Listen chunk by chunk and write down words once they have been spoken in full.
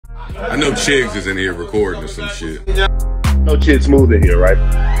I know Chigs is in here recording or some shit. No Chid Smooth in here,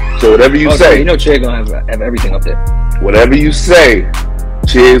 right? So whatever you say, you know Chig gonna have everything up there. whatever you say,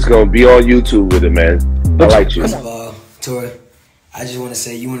 Chid's gonna be on YouTube with it, man. I like you. First of all, Tory, I just want to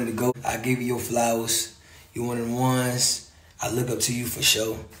say you wanted to go. I give you your flowers. You one of the ones. I look up to you for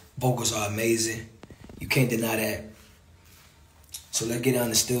sure. Vocals are amazing. You can't deny that. So let's get it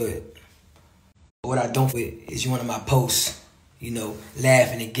understood. What I don't with is you one of my posts, you know,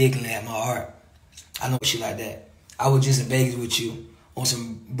 laughing and giggling at my art. I know shit like that. I was just in Vegas with you on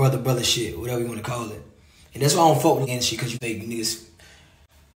some brother shit, whatever you want to call it. And that's why I don't fuck with the shit, because you think niggas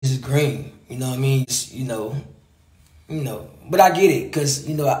is green. You know what I mean? Just, you know. But I get it, because,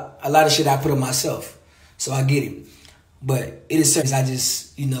 you know, a lot of shit I put on myself. So I get it. But it is certain I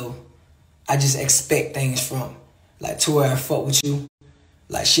just, you know, I just expect things from. Like, Tory, I fuck with you.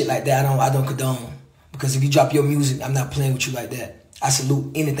 Like, shit like that, I don't condone. Because if you drop your music, I'm not playing with you like that. I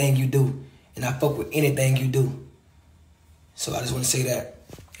salute anything you do. And I fuck with anything you do. So I just want to say that.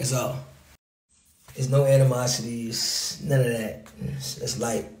 That's all. There's no animosities, none of that. It's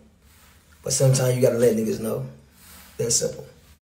light. But sometimes you gotta let niggas know. That's simple.